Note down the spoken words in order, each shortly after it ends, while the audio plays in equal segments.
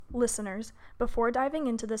Listeners, before diving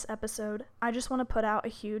into this episode, I just want to put out a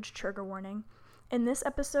huge trigger warning. In this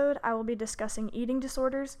episode, I will be discussing eating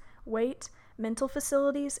disorders, weight, mental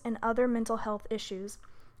facilities, and other mental health issues.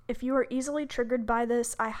 If you are easily triggered by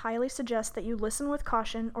this, I highly suggest that you listen with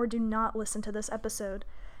caution or do not listen to this episode.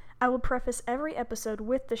 I will preface every episode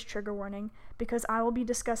with this trigger warning because I will be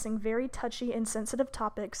discussing very touchy and sensitive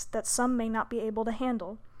topics that some may not be able to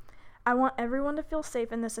handle. I want everyone to feel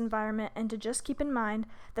safe in this environment and to just keep in mind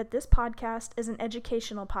that this podcast is an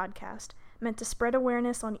educational podcast meant to spread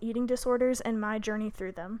awareness on eating disorders and my journey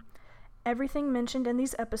through them. Everything mentioned in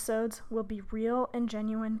these episodes will be real and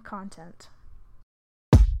genuine content.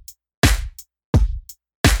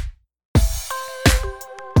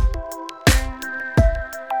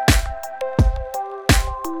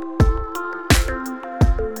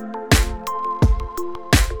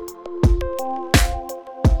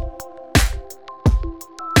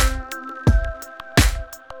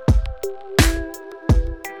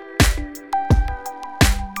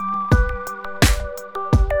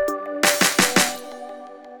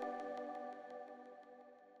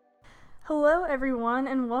 Hello everyone,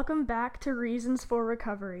 and welcome back to Reasons for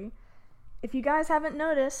Recovery. If you guys haven't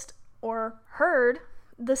noticed or heard,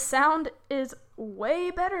 the sound is way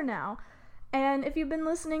better now. And if you've been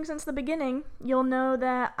listening since the beginning, you'll know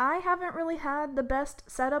that I haven't really had the best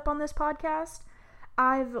setup on this podcast.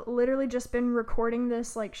 I've literally just been recording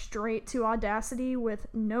this straight to Audacity with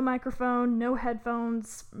no microphone, no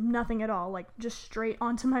headphones, nothing at all, just straight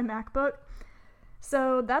onto my MacBook.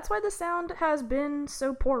 So that's why the sound has been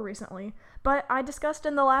so poor recently. But I discussed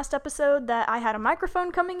in the last episode that I had a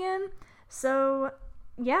microphone coming in. So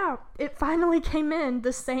yeah, it finally came in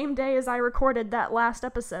the same day as I recorded that last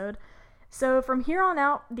episode. So from here on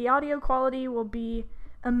out, the audio quality will be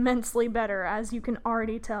immensely better, as you can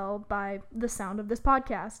already tell by the sound of this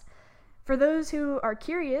podcast. For those who are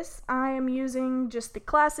curious, I am using just the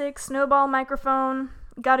classic Snowball microphone.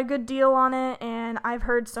 Got a good deal on it, and I've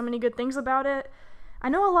heard so many good things about it. I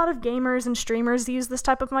know a lot of gamers and streamers use this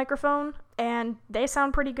type of microphone, and they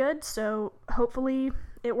sound pretty good, so hopefully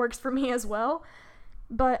it works for me as well.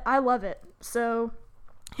 But I love it. So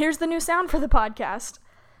here's the new sound for the podcast.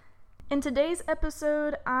 In today's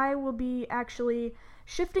episode, I will be actually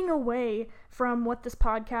shifting away from what this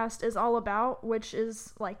podcast is all about, which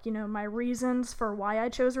is my reasons for why I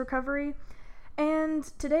chose recovery. And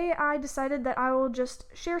today I decided that I will just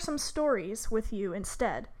share some stories with you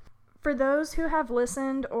instead. For those who have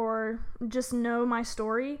listened or just know my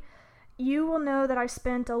story, you will know that I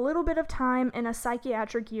spent a little bit of time in a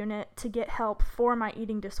psychiatric unit to get help for my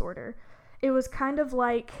eating disorder. It was kind of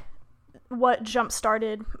like what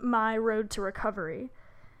jump-started my road to recovery.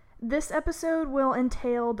 This episode will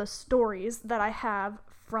entail the stories that I have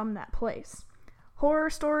from that place. Horror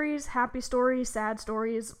stories, happy stories, sad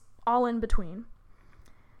stories, all in between.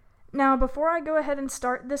 Now, before I go ahead and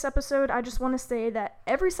start this episode, I just want to say that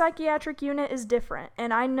every psychiatric unit is different,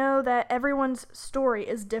 and I know that everyone's story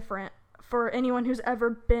is different for anyone who's ever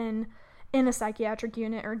been in a psychiatric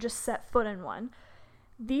unit or just set foot in one.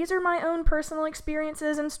 These are my own personal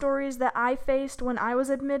experiences and stories that I faced when I was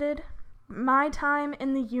admitted. My time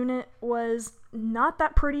in the unit was not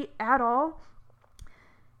that pretty at all.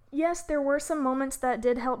 Yes, there were some moments that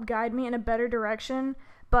did help guide me in a better direction,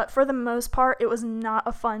 but for the most part, it was not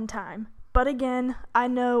a fun time. But again, I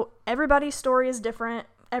know everybody's story is different.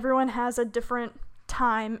 Everyone has a different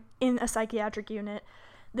time in a psychiatric unit.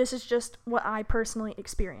 This is just what I personally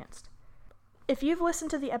experienced. If you've listened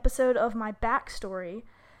to the episode of my backstory,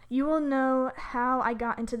 you will know how I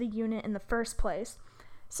got into the unit in the first place.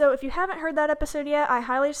 So if you haven't heard that episode yet, I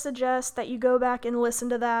highly suggest that you go back and listen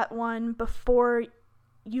to that one before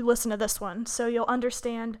you listen to this one, so you'll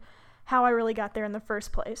understand how I really got there in the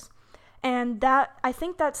first place. And I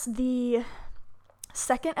think that's the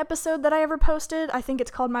second episode that I ever posted. I think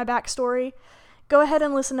it's called My Backstory. Go ahead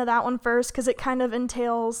and listen to that one first, because it kind of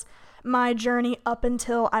entails my journey up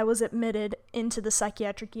until I was admitted into the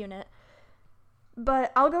psychiatric unit.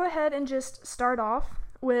 But I'll go ahead and just start off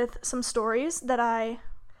with some stories that I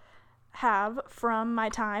have from my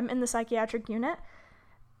time in the psychiatric unit.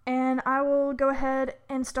 And I will go ahead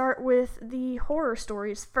and start with the horror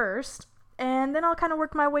stories first, and then I'll kind of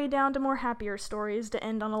work my way down to more happier stories to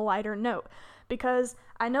end on a lighter note, because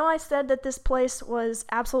I know I said that this place was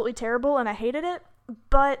absolutely terrible and I hated it,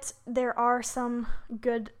 but there are some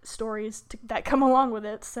good stories that come along with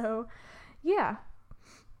it, so yeah.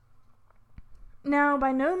 Now,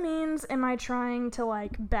 by no means am I trying to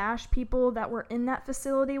bash people that were in that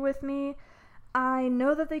facility with me. I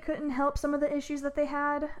know that they couldn't help some of the issues that they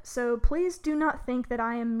had, so please do not think that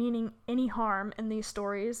I am meaning any harm in these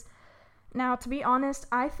stories. Now, to be honest,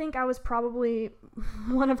 I think I was probably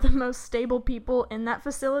one of the most stable people in that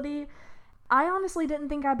facility. I honestly didn't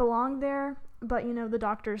think I belonged there, but the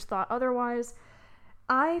doctors thought otherwise.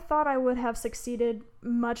 I thought I would have succeeded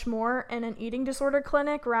much more in an eating disorder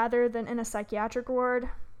clinic rather than in a psychiatric ward,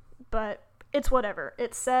 but it's whatever.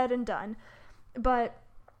 It's said and done. But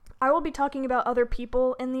I will be talking about other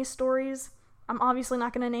people in these stories. I'm obviously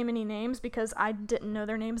not going to name any names because I didn't know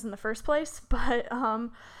their names in the first place, but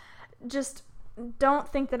just don't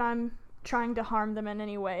think that I'm trying to harm them in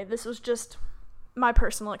any way. This was just my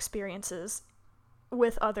personal experiences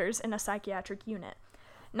with others in a psychiatric unit.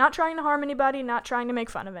 Not trying to harm anybody, not trying to make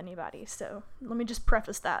fun of anybody. So let me just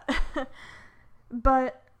preface that.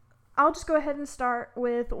 But I'll just go ahead and start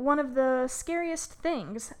with one of the scariest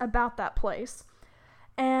things about that place.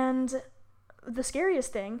 And the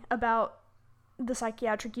scariest thing about the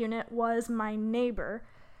psychiatric unit was my neighbor.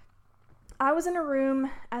 I was in a room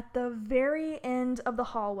at the very end of the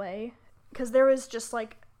hallway, because there was just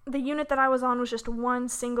the unit that I was on was just one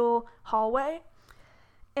single hallway,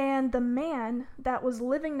 and the man that was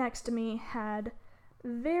living next to me had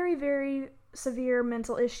very, very severe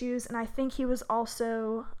mental issues, and I think he was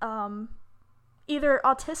also either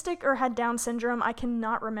autistic or had Down syndrome. I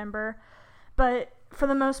cannot remember, but for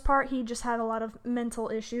the most part, he just had a lot of mental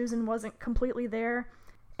issues and wasn't completely there.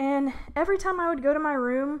 And every time I would go to my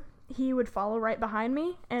room, he would follow right behind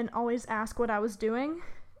me and always ask what I was doing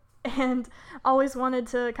and always wanted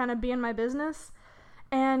to kind of be in my business.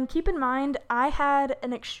 And keep in mind, I had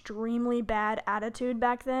an extremely bad attitude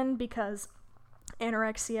back then because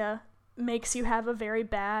anorexia makes you have a very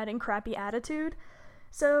bad and crappy attitude.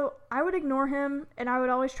 So I would ignore him and I would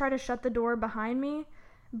always try to shut the door behind me.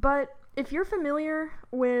 But if you're familiar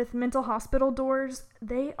with mental hospital doors,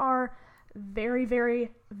 they are very,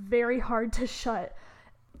 very, very hard to shut.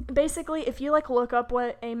 Basically, if you look up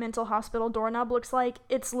what a mental hospital doorknob looks like,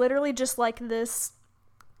 it's literally just like this,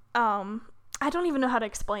 I don't even know how to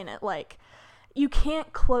explain it. You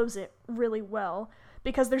can't close it really well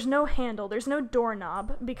because there's no handle, there's no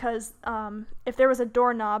doorknob, because if there was a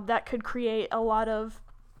doorknob, that could create a lot of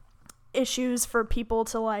issues for people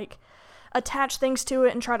to attach things to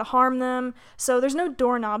it and try to harm them. So there's no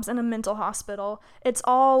doorknobs in a mental hospital. It's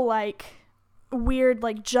all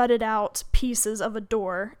weird, jutted out pieces of a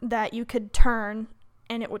door that you could turn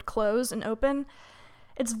and it would close and open.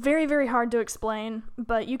 It's very, very hard to explain,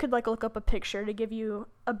 but you could look up a picture to give you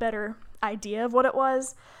a better idea of what it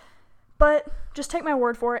was. But just take my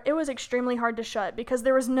word for it, it was extremely hard to shut because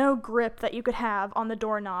there was no grip that you could have on the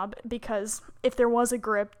doorknob, because if there was a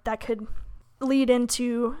grip, that could lead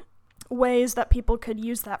into ways that people could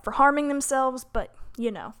use that for harming themselves, but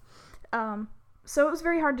so it was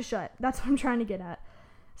very hard to shut. That's what I'm trying to get at.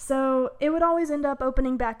 So it would always end up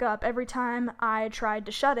opening back up every time I tried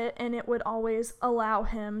to shut it, and it would always allow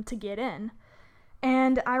him to get in.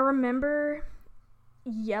 And I remember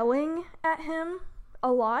yelling at him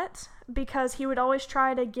a lot because he would always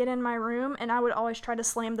try to get in my room, and I would always try to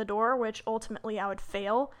slam the door, which ultimately I would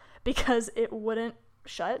fail because it wouldn't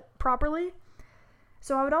shut properly.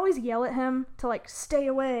 So I would always yell at him to stay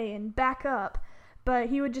away and back up, but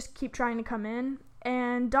he would just keep trying to come in,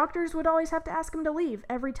 and doctors would always have to ask him to leave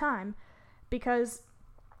every time because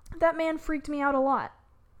that man freaked me out a lot.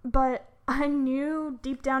 But I knew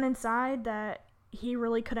deep down inside that he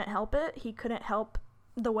really couldn't help it. He couldn't help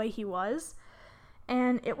the way he was,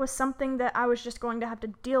 and it was something that I was just going to have to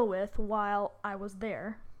deal with while I was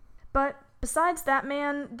there. But besides that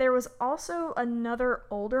man, there was also another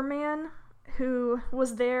older man who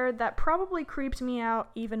was there that probably creeped me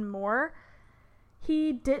out even more.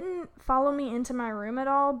 He didn't follow me into my room at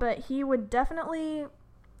all, but he would definitely,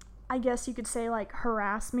 I guess you could say,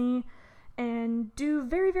 harass me and do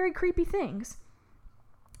very, very creepy things.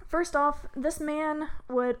 First off, this man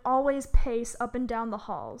would always pace up and down the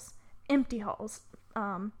halls, empty halls.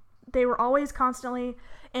 They were always constantly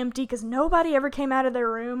empty because nobody ever came out of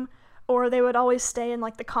their room, or they would always stay in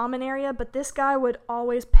the common area, but this guy would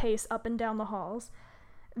always pace up and down the halls.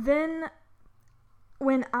 Then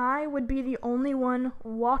when I would be the only one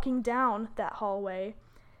walking down that hallway,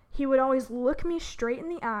 he would always look me straight in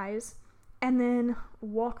the eyes and then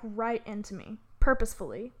walk right into me,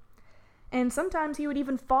 purposefully. And sometimes he would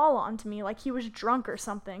even fall onto me like he was drunk or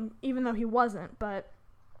something, even though he wasn't. But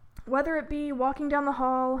whether it be walking down the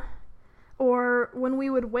hall or when we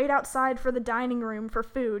would wait outside for the dining room for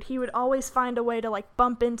food, he would always find a way to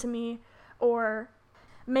bump into me or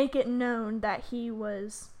make it known that he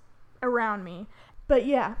was around me. But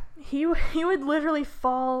yeah, he would literally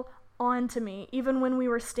fall onto me even when we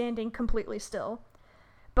were standing completely still.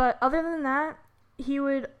 But other than that, he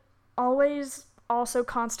would always also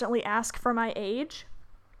constantly ask for my age,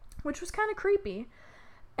 which was kind of creepy.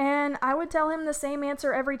 And I would tell him the same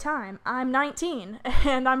answer every time. I'm 19,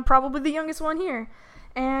 and I'm probably the youngest one here.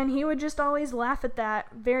 And he would just always laugh at that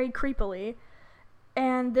very creepily.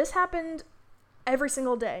 And this happened every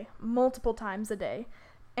single day, multiple times a day.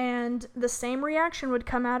 And the same reaction would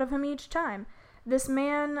come out of him each time. This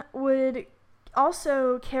man would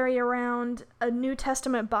also carry around a New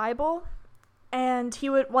Testament Bible, and he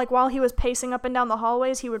would, like, while he was pacing up and down the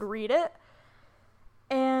hallways, he would read it.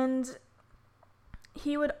 And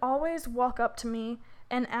he would always walk up to me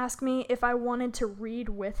and ask me if I wanted to read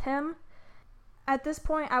with him. At this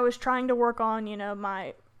point, I was trying to work on,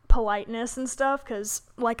 my politeness and stuff, because,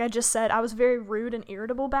 like I just said, I was very rude and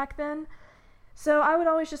irritable back then. So I would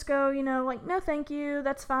always just go, no thank you,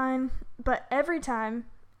 that's fine. But every time,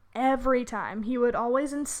 he would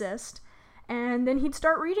always insist, and then he'd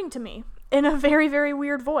start reading to me in a very, very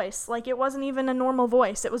weird voice. Like, it wasn't even a normal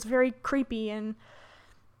voice. It was very creepy and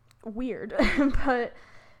weird. But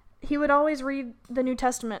he would always read the New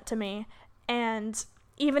Testament to me, and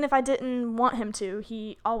even if I didn't want him to,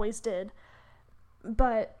 he always did.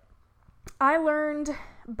 But I learned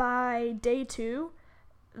by day 2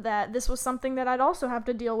 that this was something that I'd also have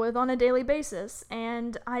to deal with on a daily basis,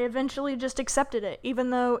 and I eventually just accepted it,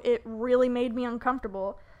 even though it really made me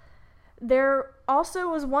uncomfortable. There also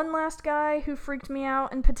was one last guy who freaked me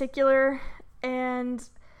out in particular, and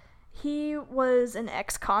he was an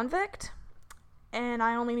ex-convict, and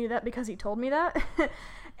I only knew that because he told me that,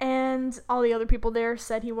 and all the other people there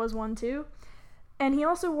said he was one too. And he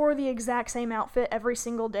also wore the exact same outfit every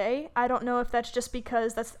single day. I don't know if that's just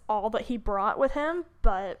because that's all that he brought with him,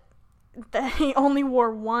 but that he only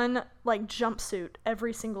wore one, jumpsuit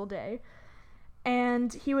every single day.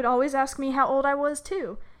 And he would always ask me how old I was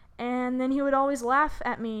too. And then he would always laugh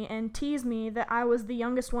at me and tease me that I was the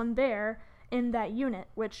youngest one there in that unit,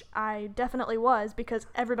 which I definitely was, because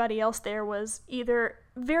everybody else there was either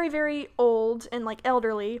very, very old and,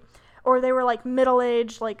 elderly, or they were,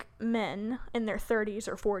 middle-aged, men in their 30s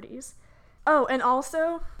or 40s. Oh, and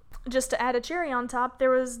also, just to add a cherry on top, there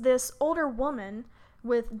was this older woman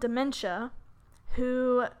with dementia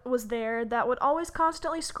who was there that would always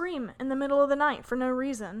constantly scream in the middle of the night for no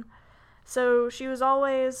reason. So she was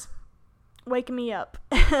always waking me up.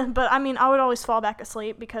 But, I would always fall back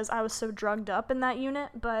asleep because I was so drugged up in that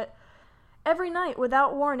unit, but every night,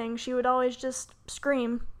 without warning, she would always just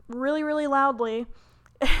scream really, really loudly.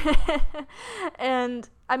 And,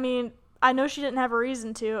 I know she didn't have a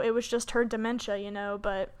reason to. It was just her dementia,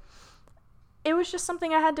 but it was just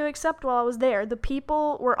something I had to accept while I was there. The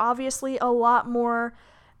people were obviously a lot more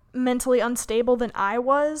mentally unstable than I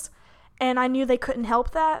was, and I knew they couldn't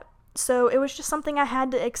help that. So it was just something I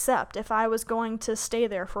had to accept if I was going to stay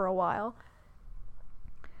there for a while.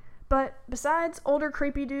 But besides older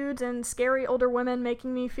creepy dudes and scary older women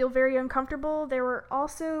making me feel very uncomfortable, there were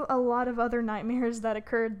also a lot of other nightmares that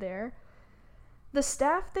occurred there. The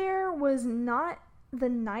staff there was not the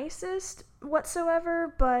nicest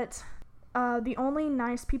whatsoever, but the only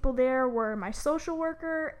nice people there were my social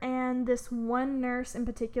worker and this one nurse in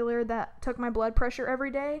particular that took my blood pressure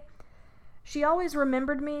every day. She always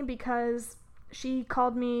remembered me because she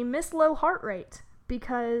called me Miss Low Heart Rate,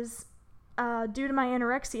 because due to my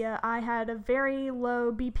anorexia, I had a very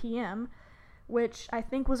low BPM, which I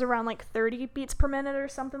think was around 30 beats per minute or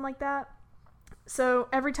something like that. So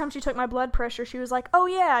every time she took my blood pressure, she was like, "Oh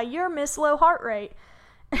yeah, you're Miss Low Heart Rate."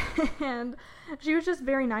 And she was just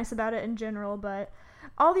very nice about it in general, but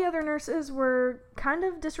all the other nurses were kind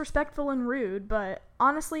of disrespectful and rude, but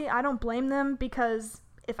honestly, I don't blame them, because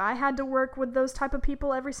if I had to work with those type of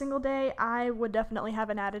people every single day, I would definitely have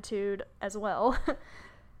an attitude as well.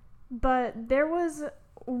 But there was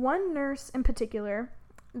one nurse in particular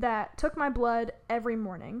that took my blood every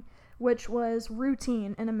morning, which was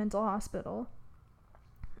routine in a mental hospital.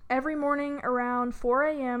 Every morning around 4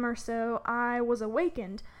 a.m. or so, I was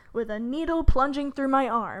awakened with a needle plunging through my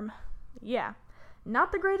arm. Yeah,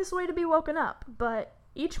 not the greatest way to be woken up, but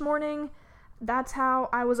each morning, that's how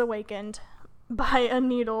I was awakened, by a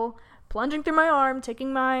needle plunging through my arm,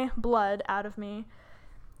 taking my blood out of me.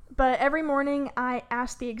 But every morning, I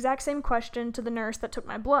asked the exact same question to the nurse that took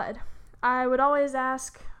my blood. I would always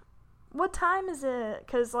ask, "What time is it?"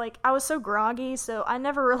 Because, I was so groggy, so I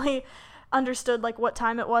never really understood, what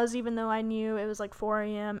time it was, even though I knew it was, 4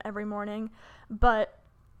 a.m. every morning. But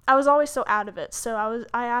I was always so out of it, so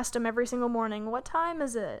I asked him every single morning, "What time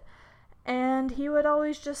is it?" And he would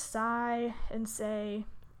always just sigh and say,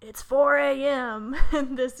 "It's 4 a.m.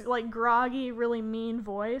 in this, groggy, really mean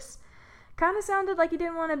voice. Kind of sounded like he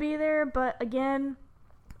didn't want to be there, but again,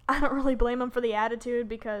 I don't really blame him for the attitude,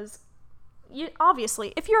 because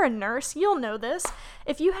obviously, if you're a nurse, you'll know this.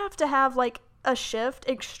 If you have to have, like, a shift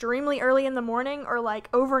extremely early in the morning or, like,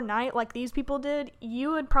 overnight like these people did,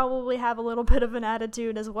 you would probably have a little bit of an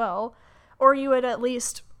attitude as well. Or you would at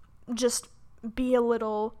least just be a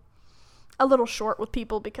little short with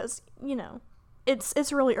people because, you know,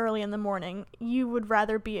 it's really early in the morning. You would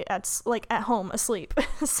rather be at home asleep.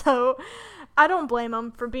 So I don't blame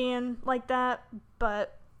them for being like that,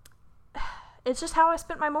 but it's just how I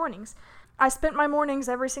spent my mornings. I spent my mornings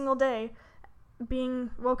every single day being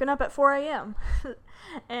woken up at 4 a.m.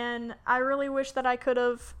 And I really wish that I could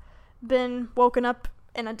have been woken up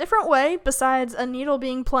in a different way besides a needle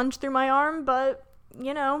being plunged through my arm, but,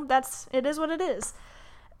 you know, it is what it is.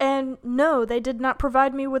 And no, they did not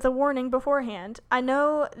provide me with a warning beforehand. I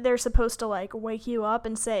know they're supposed to, like, wake you up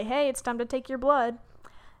and say, hey, it's time to take your blood.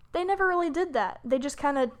 They never really did that. They just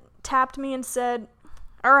kind of tapped me and said,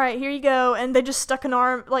 all right, here you go. And they just stuck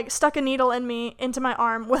a needle into my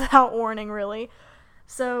arm without warning, really.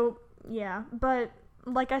 So, yeah. But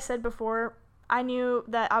like I said before, I knew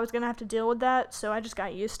that I was going to have to deal with that, so I just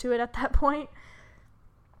got used to it at that point.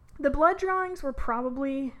 The blood drawings were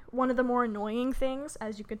probably one of the more annoying things,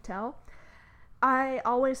 as you could tell. I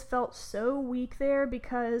always felt so weak there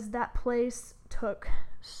because that place took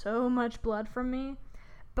so much blood from me.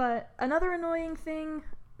 But another annoying thing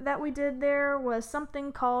that we did there was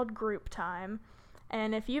something called group time.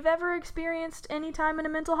 And if you've ever experienced any time in a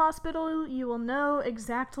mental hospital, you will know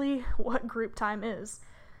exactly what group time is.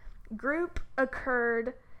 Group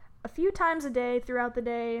occurred a few times a day throughout the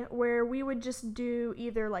day where we would just do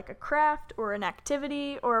either like a craft or an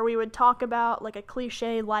activity, or we would talk about like a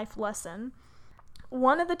cliche life lesson.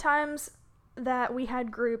 One of the times that we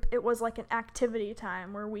had group, it was like an activity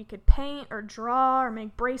time where we could paint or draw or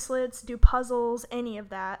make bracelets, do puzzles, any of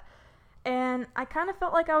that. And I kind of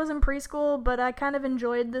felt like I was in preschool, but I kind of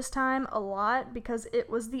enjoyed this time a lot because it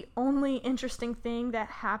was the only interesting thing that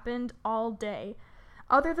happened all day.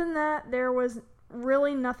 Other than that, there was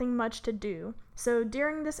really nothing much to do. So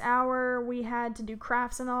during this hour, we had to do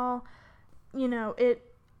crafts and all. You know, it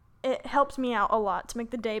helped me out a lot to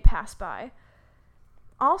make the day pass by.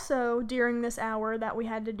 Also, during this hour that we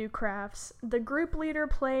had to do crafts, the group leader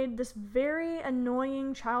played this very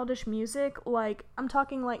annoying childish music, like, I'm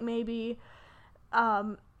talking like maybe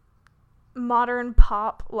modern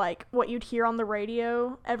pop, like what you'd hear on the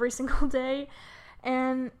radio every single day,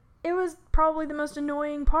 and it was probably the most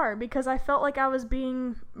annoying part because I felt like I was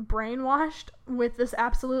being brainwashed with this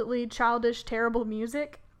absolutely childish, terrible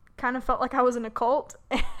music. Kind of felt like I was in a cult,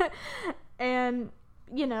 and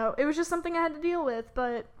you know, it was just something I had to deal with,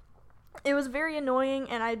 but it was very annoying,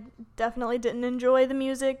 and I definitely didn't enjoy the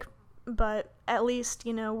music, but at least,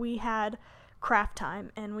 you know, we had craft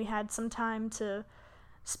time, and we had some time to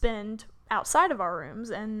spend outside of our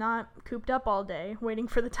rooms and not cooped up all day waiting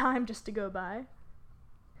for the time just to go by.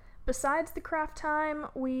 Besides the craft time,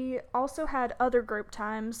 we also had other group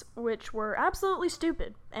times, which were absolutely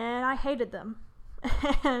stupid, and I hated them.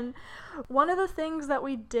 And one of the things that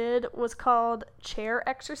we did was called chair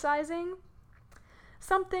exercising.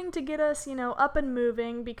 Something to get us, you know, up and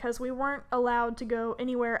moving because we weren't allowed to go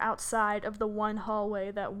anywhere outside of the one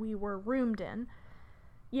hallway that we were roomed in.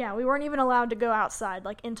 Yeah, we weren't even allowed to go outside,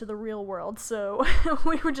 like, into the real world, so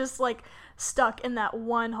we were just, like, stuck in that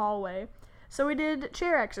one hallway. So we did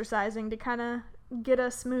chair exercising to kind of get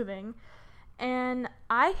us moving. And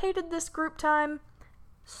I hated this group time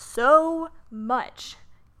so much.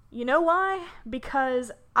 You know why?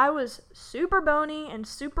 Because I was super bony and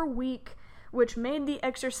super weak, which made the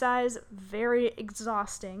exercise very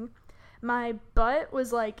exhausting. My butt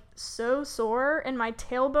was like so sore and my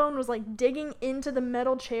tailbone was like digging into the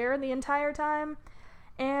metal chair the entire time,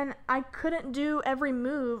 and I couldn't do every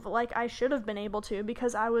move like I should have been able to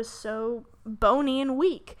because I was so bony and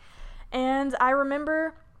weak. And I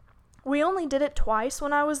remember we only did it twice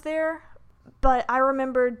when I was there, but I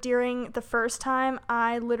remember during the first time,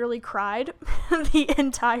 I literally cried the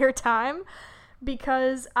entire time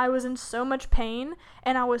because I was in so much pain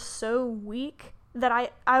and I was so weak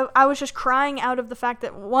that I was just crying out of the fact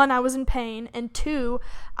that, one, I was in pain, and two,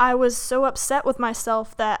 I was so upset with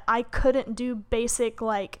myself that I couldn't do basic,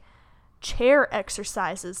 like, chair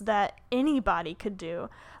exercises that anybody could do.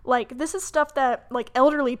 Like, this is stuff that, like,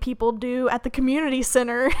 elderly people do at the community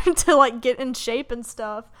center to, like, get in shape and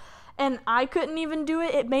stuff. And I couldn't even do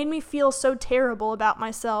it. It made me feel so terrible about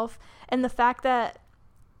myself. And the fact that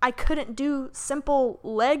I couldn't do simple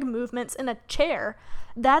leg movements in a chair.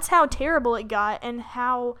 That's how terrible it got and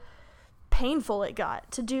how painful it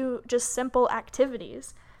got to do just simple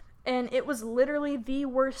activities. And it was literally the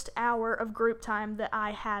worst hour of group time that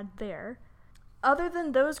I had there. Other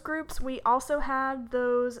than those groups, we also had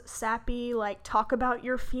those sappy, like, talk about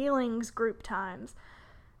your feelings group times.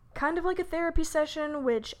 Kind of like a therapy session,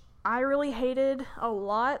 which I really hated a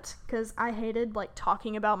lot, because I hated, like,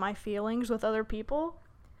 talking about my feelings with other people.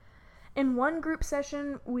 In one group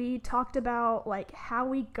session, we talked about, like, how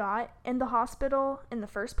we got in the hospital in the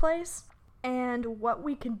first place, and what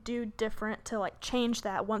we could do different to, like, change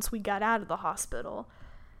that once we got out of the hospital.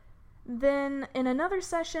 Then, in another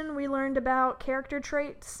session, we learned about character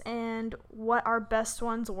traits and what our best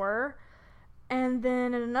ones were. And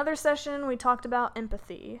then in another session, we talked about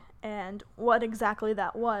empathy and what exactly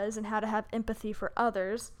that was and how to have empathy for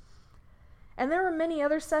others. And there were many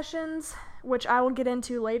other sessions, which I will get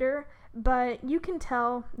into later, but you can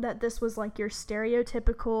tell that this was like your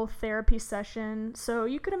stereotypical therapy session, so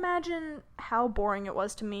you could imagine how boring it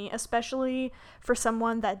was to me, especially for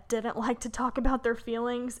someone that didn't like to talk about their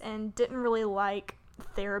feelings and didn't really like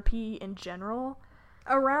therapy in general.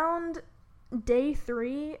 Around day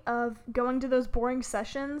 3 of going to those boring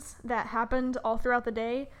sessions that happened all throughout the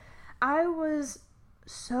day, I was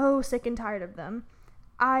so sick and tired of them.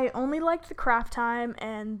 I only liked the craft time,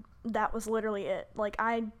 and that was literally it. Like,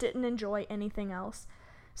 I didn't enjoy anything else.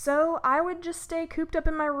 So I would just stay cooped up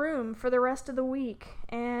in my room for the rest of the week,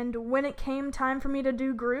 and when it came time for me to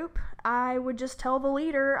do group, I would just tell the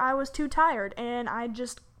leader I was too tired, and I'd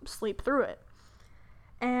just sleep through it.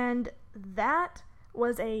 And that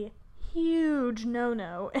was a huge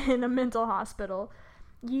no-no in a mental hospital.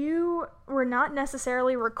 You were not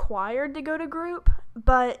necessarily required to go to group,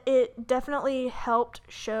 but it definitely helped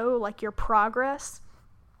show, like, your progress.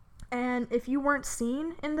 And if you weren't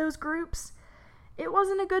seen in those groups, it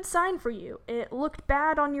wasn't a good sign for you. It looked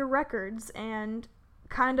bad on your records and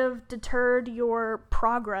kind of deterred your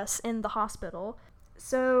progress in the hospital.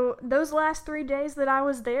 So those last 3 days that I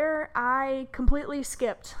was there, I completely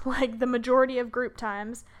skipped, like, the majority of group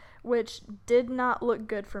times, which did not look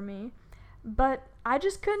good for me. But I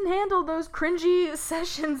just couldn't handle those cringy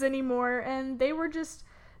sessions anymore, and they were just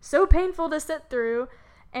so painful to sit through,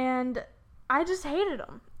 and I just hated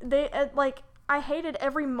them. I hated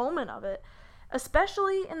every moment of it,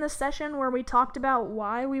 especially in the session where we talked about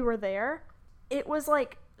why we were there. It was,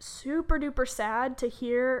 like, super duper sad to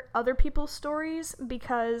hear other people's stories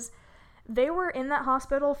because they were in that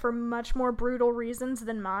hospital for much more brutal reasons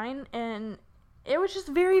than mine, and it was just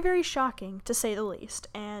very, very shocking, to say the least,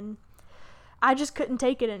 and I just couldn't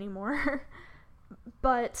take it anymore.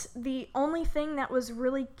 But the only thing that was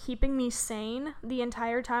really keeping me sane the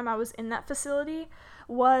entire time I was in that facility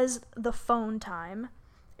was the phone time.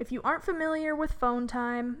 If you aren't familiar with phone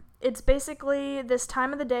time, it's basically this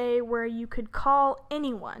time of the day where you could call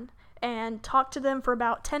anyone and talk to them for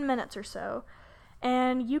about 10 minutes or so.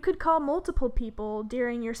 And you could call multiple people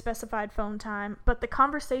during your specified phone time, but the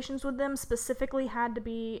conversations with them specifically had to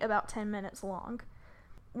be about 10 minutes long.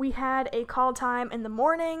 We had a call time in the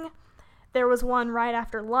morning, there was one right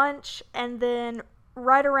after lunch, and then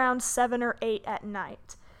right around 7 or 8 at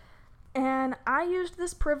night. And I used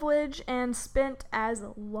this privilege and spent as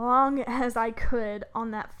long as I could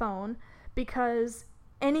on that phone because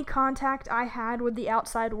any contact I had with the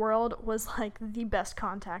outside world was like the best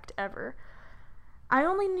contact ever. I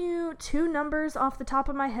only knew 2 numbers off the top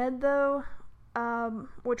of my head though,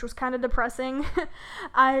 which was kind of depressing.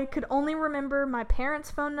 I could only remember my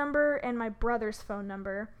parents' phone number and my brother's phone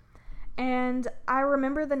number. And I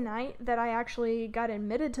remember the night that I actually got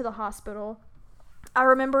admitted to the hospital. I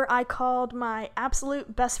remember I called my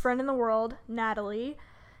absolute best friend in the world, Natalie.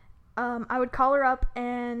 I would call her up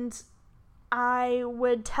and I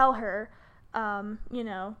would tell her,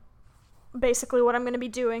 basically what I'm going to be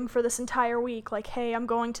doing for this entire week. Like, hey, I'm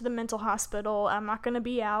going to the mental hospital. I'm not going to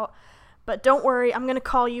be out. But don't worry, I'm going to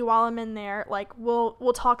call you while I'm in there. Like,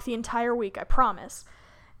 we'll talk the entire week, I promise.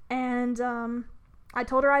 And I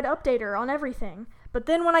told her I'd update her on everything. But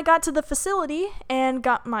then when I got to the facility and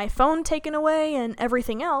got my phone taken away and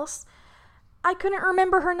everything else, I couldn't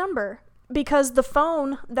remember her number because the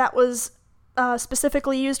phone that was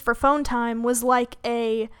specifically used for phone time was like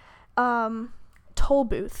a toll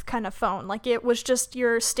booth kind of phone. Like, it was just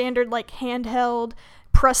your standard, like, handheld,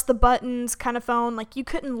 press the buttons kind of phone. Like, you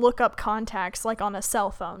couldn't look up contacts like on a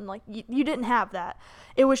cell phone. Like, you didn't have that.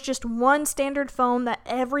 It was just one standard phone that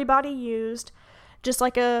everybody used, just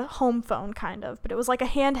like a home phone kind of, but it was like a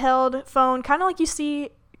handheld phone, kind of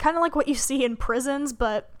like what you see in prisons,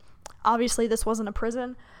 but obviously this wasn't a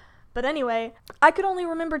prison. But anyway, I could only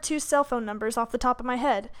remember 2 cell phone numbers off the top of my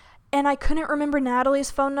head, and I couldn't remember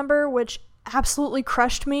Natalie's phone number, which absolutely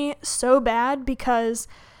crushed me so bad because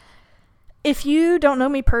if you don't know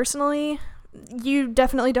me personally, you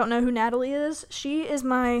definitely don't know who Natalie is. She is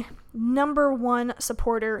my number one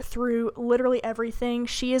supporter through literally everything.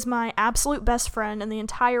 She is my absolute best friend in the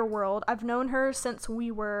entire world. I've known her since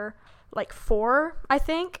we were like 4, I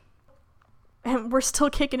think. And we're still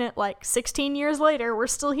kicking it like 16 years later. We're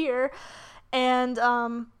still here. And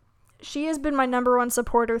she has been my number one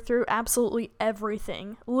supporter through absolutely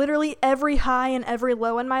everything. Literally every high and every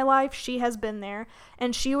low in my life, she has been there.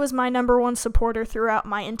 And she was my number one supporter throughout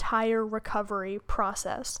my entire recovery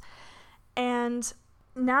process. And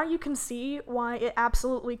now you can see why it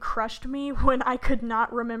absolutely crushed me when I could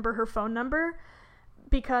not remember her phone number.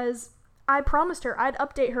 Because I promised her I'd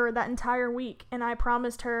update her that entire week. And I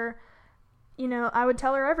promised her, you know, I would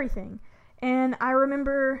tell her everything. And I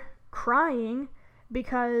remember crying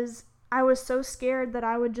because I was so scared that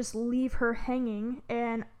I would just leave her hanging,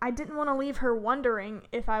 and I didn't want to leave her wondering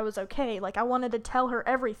if I was okay. Like, I wanted to tell her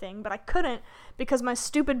everything, but I couldn't because my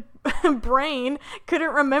stupid brain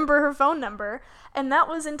couldn't remember her phone number. And that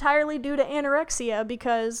was entirely due to anorexia,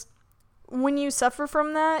 because when you suffer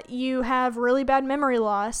from that, you have really bad memory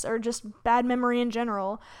loss, or just bad memory in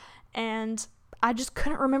general. And I just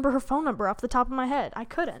couldn't remember her phone number off the top of my head. I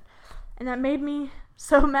couldn't. And that made me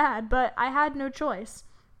so mad, but I had no choice.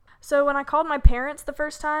 So when I called my parents the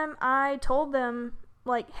first time, I told them,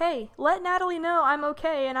 like, hey, let Natalie know I'm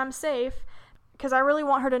okay and I'm safe, because I really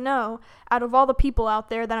want her to know, out of all the people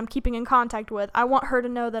out there that I'm keeping in contact with, I want her to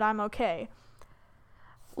know that I'm okay.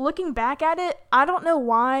 Looking back at it, I don't know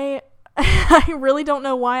why, I really don't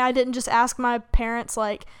know why I didn't just ask my parents,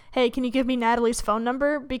 like, hey, can you give me Natalie's phone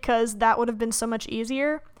number, because that would have been so much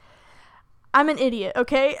easier. I'm an idiot,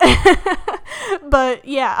 okay? But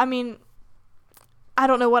yeah, I mean, I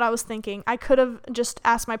don't know what I was thinking. I could have just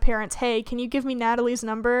asked my parents, hey, can you give me Natalie's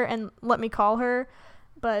number and let me call her?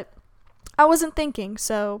 But I wasn't thinking,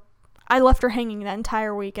 so I left her hanging that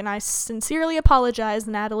entire week, and I sincerely apologize,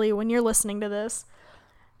 Natalie, when you're listening to this.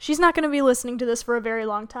 She's not going to be listening to this for a very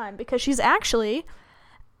long time, because she's actually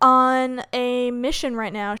on a mission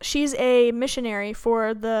right now. She's a missionary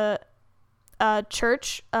for the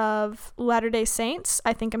Church of Latter-day Saints.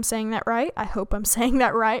 I think I'm saying that right. I hope I'm saying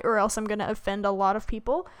that right, or else I'm going to offend a lot of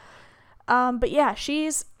people. But yeah,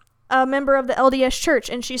 she's a member of the LDS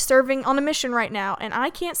Church, and she's serving on a mission right now, and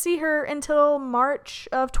I can't see her until March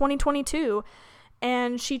of 2022.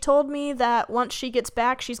 And she told me that once she gets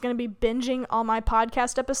back, she's going to be binging all my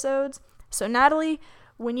podcast episodes. So Natalie,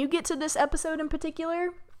 when you get to this episode in particular,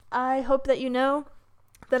 I hope that you know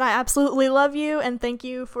that I absolutely love you, and thank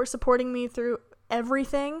you for supporting me through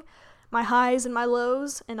everything, my highs and my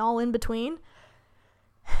lows, and all in between.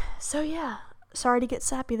 So yeah, sorry to get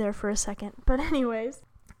sappy there for a second, but anyways,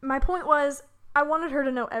 my point was, I wanted her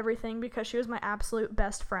to know everything because she was my absolute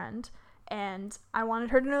best friend, and I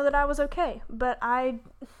wanted her to know that I was okay, but I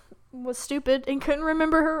was stupid and couldn't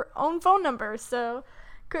remember her own phone number, so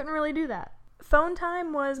couldn't really do that. Phone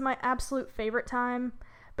time was my absolute favorite time.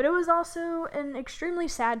 But it was also an extremely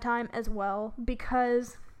sad time as well,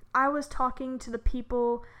 because I was talking to the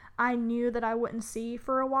people I knew that I wouldn't see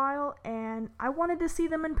for a while, and I wanted to see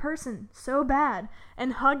them in person so bad,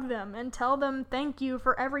 and hug them, and tell them thank you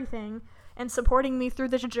for everything, and supporting me through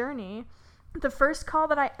this journey. The first call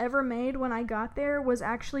that I ever made when I got there was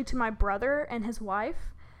actually to my brother and his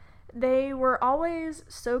wife. They were always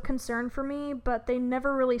so concerned for me, but they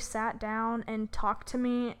never really sat down and talked to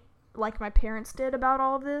me like my parents did about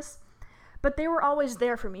all of this, but they were always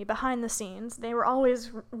there for me behind the scenes. They were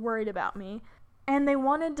always worried about me, and they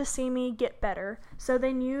wanted to see me get better, so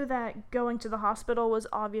they knew that going to the hospital was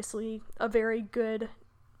obviously a very good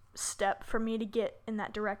step for me to get in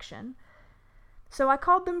that direction. So I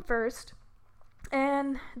called them first,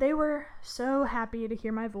 and they were so happy to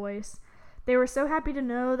hear my voice. They were so happy to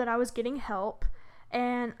know that I was getting help.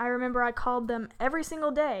 And I remember I called them every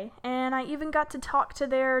single day, and I even got to talk to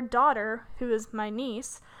their daughter, who is my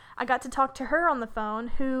niece. I got to talk to her on the phone,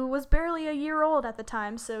 who was barely a year old at the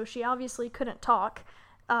time, so she obviously couldn't talk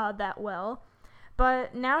that well.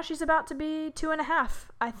 But now she's about to be 2.5,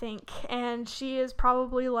 I think, and she is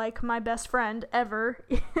probably like my best friend ever.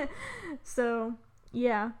 So,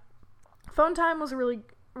 yeah. Phone time was really,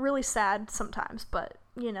 really sad sometimes, but,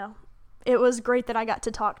 you know, it was great that I got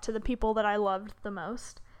to talk to the people that I loved the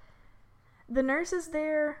most. The nurses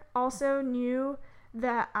there also knew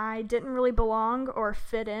that I didn't really belong or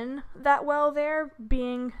fit in that well there,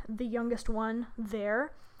 being the youngest one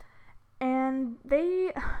there. And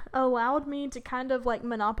they allowed me to kind of like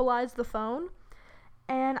monopolize the phone,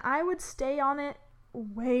 and I would stay on it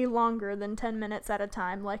way longer than 10 minutes at a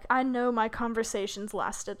time. Like, I know my conversations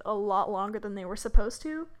lasted a lot longer than they were supposed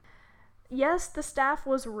to. yes, the staff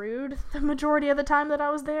was rude the majority of the time that I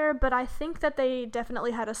was there, but I think that they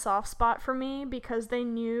definitely had a soft spot for me because they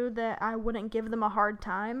knew that I wouldn't give them a hard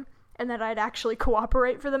time and that I'd actually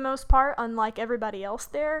cooperate for the most part, unlike everybody else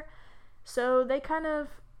there. So they kind of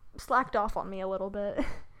slacked off on me a little bit.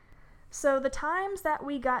 So the times that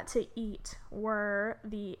we got to eat were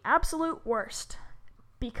the absolute worst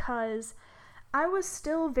because I was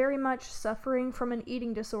still very much suffering from an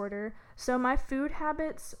eating disorder, so my food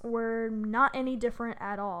habits were not any different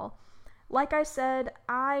at all. Like I said,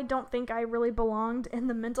 I don't think I really belonged in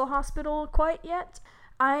the mental hospital quite yet.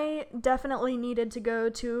 I definitely needed to go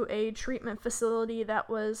to a treatment facility that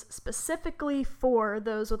was specifically for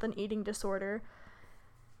those with an eating disorder.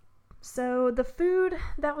 So the food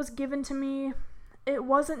that was given to me, it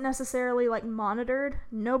wasn't necessarily like monitored.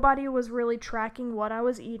 Nobody was really tracking what I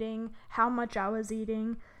was eating, how much I was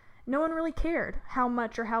eating. No one really cared how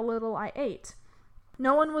much or how little I ate.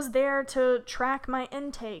 No one was there to track my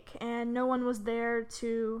intake, and no one was there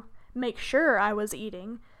to make sure I was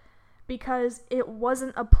eating, because it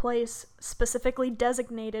wasn't a place specifically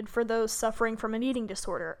designated for those suffering from an eating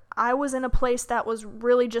disorder. I was in a place that was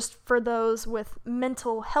really just for those with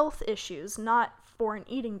mental health issues, not for an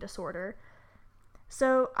eating disorder.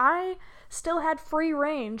 So I still had free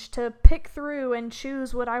range to pick through and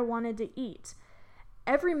choose what I wanted to eat.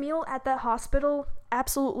 Every meal at that hospital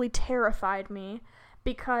absolutely terrified me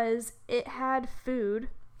because it had food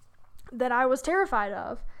that I was terrified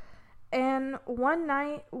of. And one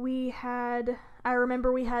night I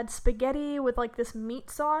remember we had spaghetti with like this meat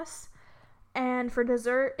sauce, and for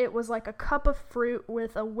dessert it was like a cup of fruit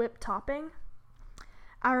with a whipped topping.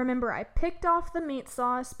 I remember I picked off the meat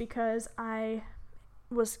sauce because I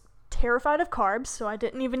was terrified of carbs, so I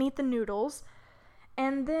didn't even eat the noodles.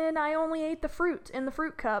 And then I only ate the fruit in the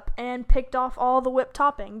fruit cup and picked off all the whipped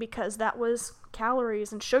topping because that was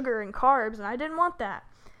calories and sugar and carbs, and I didn't want that.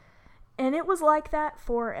 And it was like that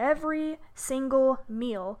for every single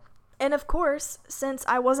meal. And of course, since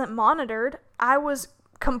I wasn't monitored, I was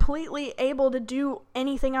completely able to do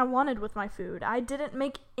anything I wanted with my food. I didn't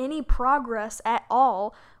make any progress at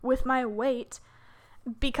all with my weight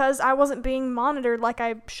because I wasn't being monitored like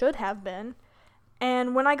I should have been.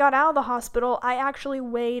 And when I got out of the hospital, I actually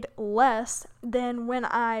weighed less than when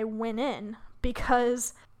I went in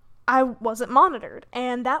because I wasn't monitored.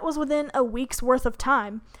 And that was within a week's worth of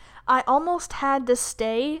time. I almost had to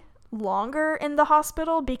stay longer in the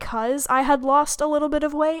hospital because I had lost a little bit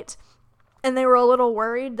of weight, and they were a little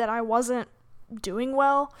worried that I wasn't doing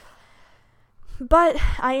well. But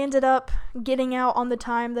I ended up getting out on the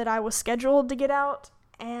time that I was scheduled to get out,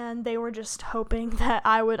 and they were just hoping that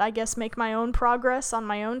I would, I guess, make my own progress on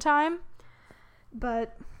my own time.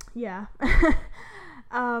 But, yeah.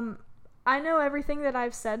 I know everything that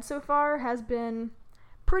I've said so far has been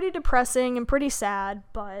pretty depressing and pretty sad,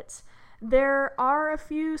 but there are a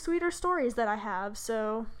few sweeter stories that I have,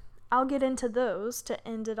 so I'll get into those to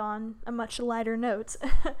end it on a much lighter note.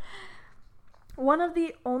 One of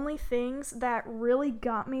the only things that really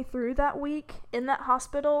got me through that week in that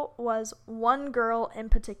hospital was one girl in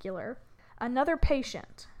particular, another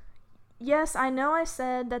patient. Yes, I know I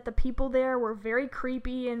said that the people there were very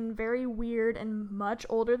creepy and very weird and much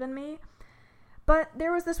older than me, but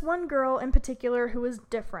there was this one girl in particular who was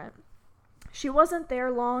different. She wasn't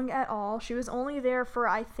there long at all. She was only there for,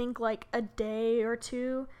 I think, like a day or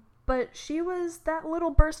two. But she was that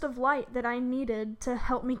little burst of light that I needed to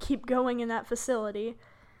help me keep going in that facility.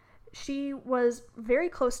 She was very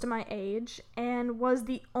close to my age and was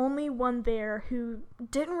the only one there who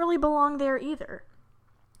didn't really belong there either.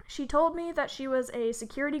 She told me that she was a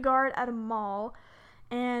security guard at a mall,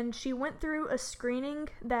 and she went through a screening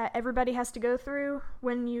that everybody has to go through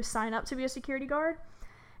when you sign up to be a security guard.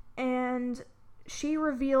 And she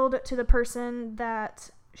revealed to the person that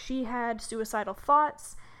she had suicidal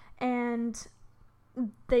thoughts, and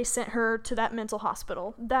they sent her to that mental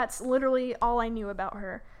hospital. That's literally all I knew about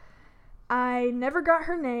her. I never got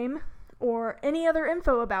her name or any other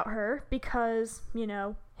info about her because,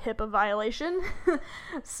 HIPAA violation.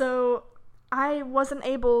 So I wasn't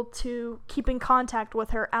able to keep in contact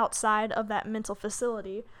with her outside of that mental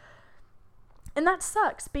facility. And that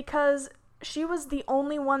sucks because she was the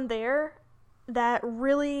only one there that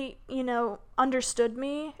really, understood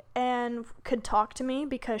me and could talk to me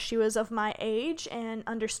because she was of my age and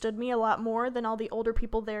understood me a lot more than all the older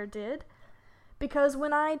people there did. Because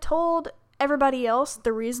when I told everybody else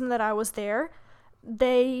the reason that I was there,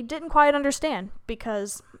 they didn't quite understand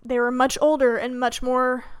because they were much older and much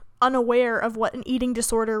more unaware of what an eating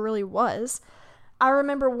disorder really was. I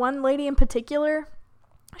remember one lady in particular,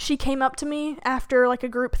 she came up to me after like a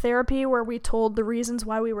group therapy where we told the reasons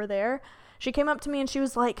why we were there, She came up to me and she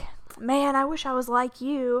was like, "Man, I wish I was like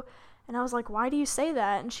you." And I was like, "Why do you say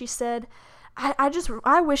that?" And she said,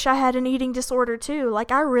 I wish I had an eating disorder too.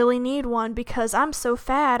 Like, I really need one because I'm so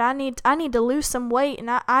fat. I need to lose some weight, and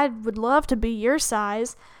I would love to be your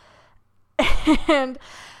size." And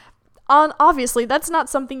obviously, that's not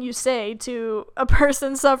something you say to a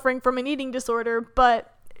person suffering from an eating disorder,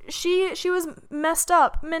 but she was messed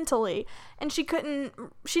up mentally, and she didn't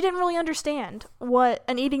really understand what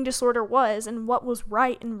an eating disorder was and what was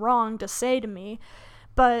right and wrong to say to me.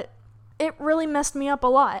 But it really messed me up a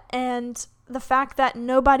lot, and the fact that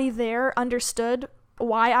nobody there understood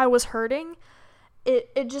why I was hurting, it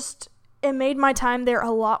made my time there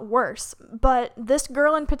a lot worse. But this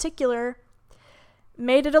girl in particular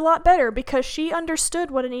made it a lot better because she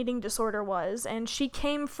understood what an eating disorder was, and she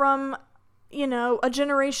came from, a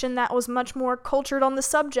generation that was much more cultured on the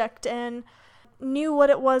subject and knew what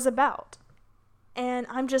it was about. And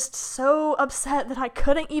I'm just so upset that I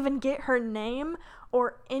couldn't even get her name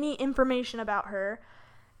or any information about her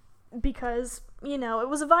because, it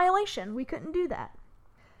was a violation. We couldn't do that.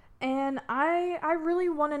 And I really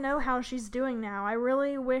want to know how she's doing now. I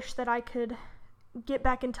really wish that I could get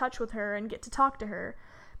back in touch with her and get to talk to her.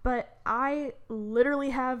 But I literally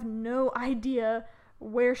have no idea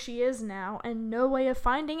where she is now and no way of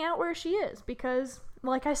finding out where she is because,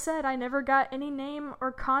 like I said, I never got any name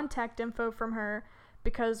or contact info from her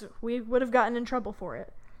because we would have gotten in trouble for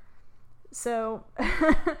it. So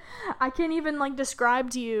I can't even describe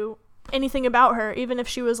to you anything about her. Even if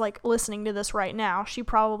she was listening to this right now, she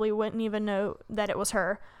probably wouldn't even know that it was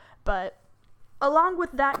her. But along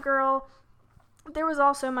with that girl, there was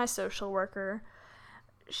also my social worker.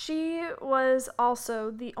 She was also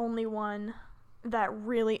the only one that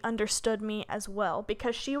really understood me as well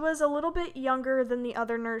because she was a little bit younger than the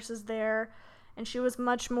other nurses there, and she was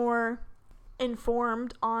much more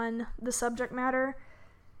informed on the subject matter.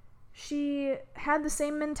 She had the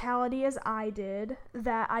same mentality as I did,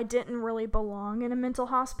 that I didn't really belong in a mental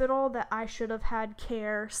hospital, that I should have had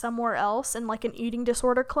care somewhere else in an eating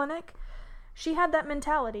disorder clinic. She had that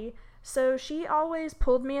mentality, so she always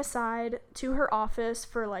pulled me aside to her office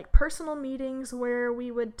for personal meetings where we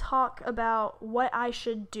would talk about what I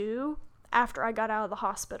should do after I got out of the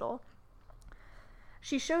hospital.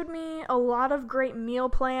 She showed me a lot of great meal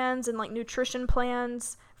plans and nutrition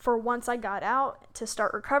plans for once I got out to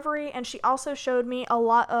start recovery, and she also showed me a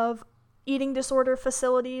lot of eating disorder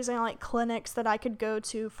facilities and clinics that I could go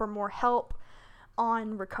to for more help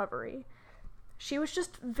on recovery. She was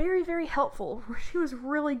just very, very helpful. She was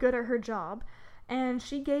really good at her job, and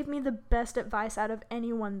she gave me the best advice out of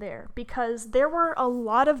anyone there because there were a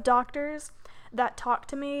lot of doctors that talked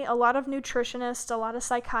to me, a lot of nutritionists, a lot of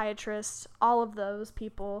psychiatrists, all of those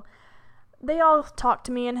people. They all talked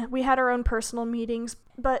to me and we had our own personal meetings,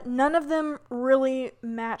 but none of them really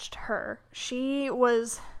matched her. She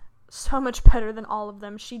was so much better than all of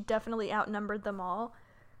them. She definitely outnumbered them all.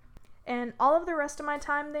 And all of the rest of my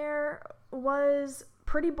time there was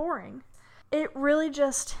pretty boring. It really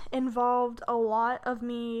just involved a lot of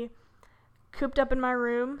me cooped up in my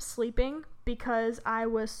room, sleeping, because I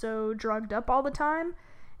was so drugged up all the time,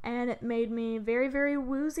 and it made me very, very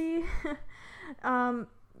woozy.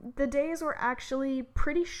 The days were actually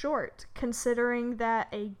pretty short, considering that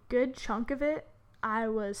a good chunk of it I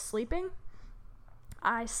was sleeping.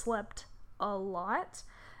 I slept a lot.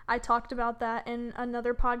 I talked about that in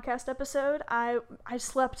another podcast episode. I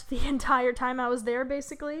slept the entire time I was there,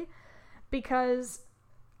 basically, because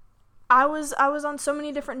I was on so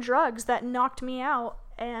many different drugs that knocked me out,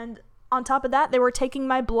 and on top of that, they were taking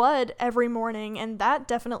my blood every morning, and that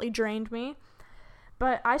definitely drained me.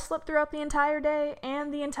 But I slept throughout the entire day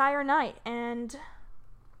and the entire night, and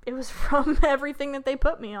it was from everything that they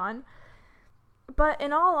put me on. But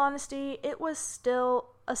in all honesty, it was still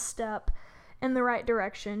a step in the right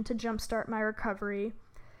direction to jumpstart my recovery.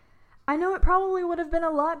 I know it probably would have been a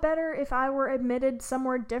lot better if I were admitted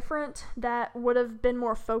somewhere different that would have been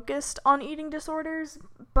more focused on eating disorders,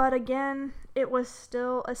 but again, it was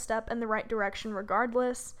still a step in the right direction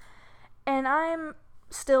regardless, and I'm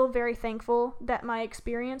still very thankful that my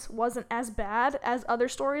experience wasn't as bad as other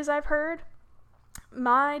stories I've heard.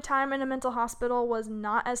 My time in a mental hospital was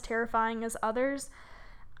not as terrifying as others.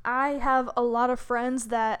 I have a lot of friends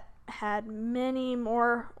that had many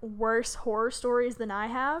more worse horror stories than I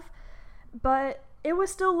have, but it was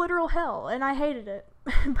still literal hell, and I hated it.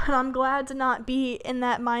 But I'm glad to not be in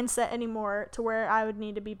that mindset anymore to where I would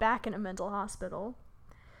need to be back in a mental hospital.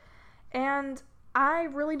 And I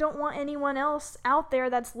really don't want anyone else out there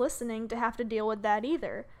that's listening to have to deal with that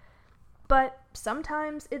either. But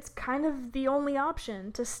sometimes it's kind of the only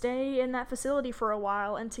option to stay in that facility for a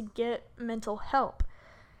while and to get mental help.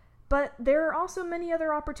 But there are also many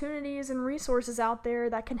other opportunities and resources out there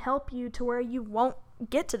that can help you to where you won't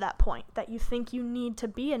get to that point that you think you need to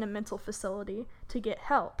be in a mental facility to get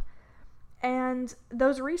help. And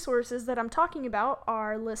those resources that I'm talking about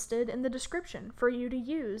are listed in the description for you to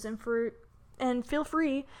use, and feel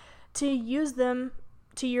free to use them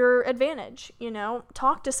to your advantage.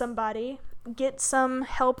 Talk to somebody, get some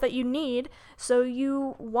help that you need so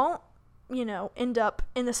you won't, end up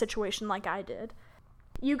in the situation like I did.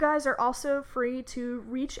 You guys are also free to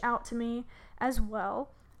reach out to me as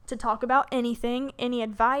well to talk about anything, any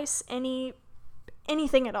advice, anything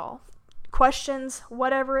at all. Questions,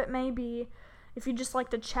 whatever it may be. If you just like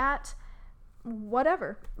to chat,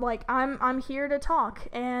 whatever. I'm here to talk,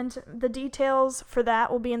 and the details for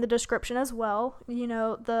that will be in the description as well.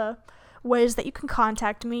 The ways that you can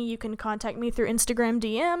contact me. You can contact me through Instagram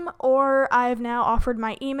DM, or I've now offered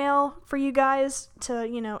my email for you guys to,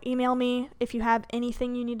 email me if you have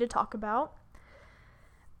anything you need to talk about.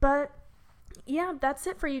 But yeah, that's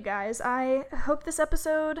it for you guys. I hope this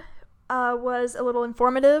episode was a little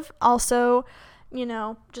informative. Also,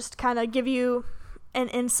 just kind of give you an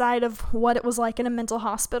insight of what it was like in a mental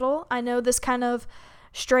hospital. I know this kind of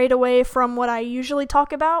strayed away from what I usually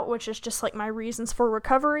talk about, which is just my reasons for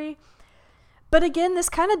recovery. But again, this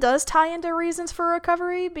kind of does tie into reasons for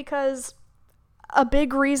recovery, because a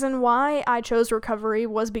big reason why I chose recovery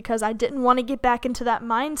was because I didn't want to get back into that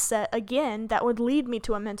mindset again that would lead me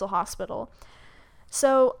to a mental hospital.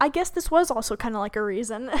 So I guess this was also kind of like a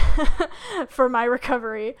reason for my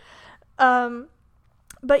recovery.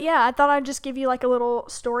 But yeah, I thought I'd just give you a little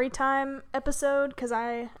story time episode, because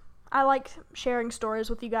I like sharing stories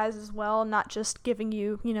with you guys as well, not just giving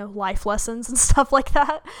you, life lessons and stuff like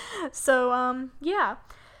that. So, yeah,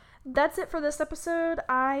 that's it for this episode.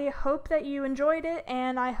 I hope that you enjoyed it,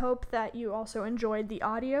 and I hope that you also enjoyed the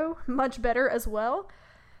audio much better as well,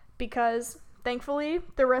 because thankfully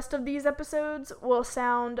the rest of these episodes will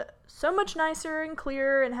sound so much nicer and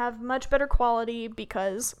clearer and have much better quality,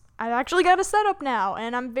 because I've actually got a setup now,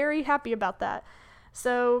 and I'm very happy about that.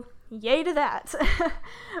 So, yay to that.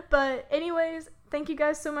 But anyways, thank you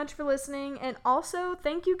guys so much for listening, and also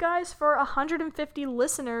thank you guys for 150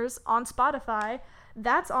 listeners on Spotify.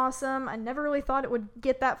 That's awesome. I never really thought it would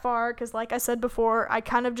get that far, because like I said before, I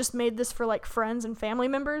kind of just made this for friends and family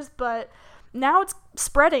members, but now it's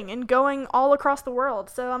spreading and going all across the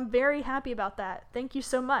world, so I'm very happy about that. Thank you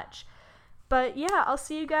so much. But yeah, I'll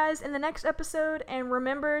see you guys in the next episode, and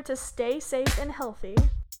remember to stay safe and healthy.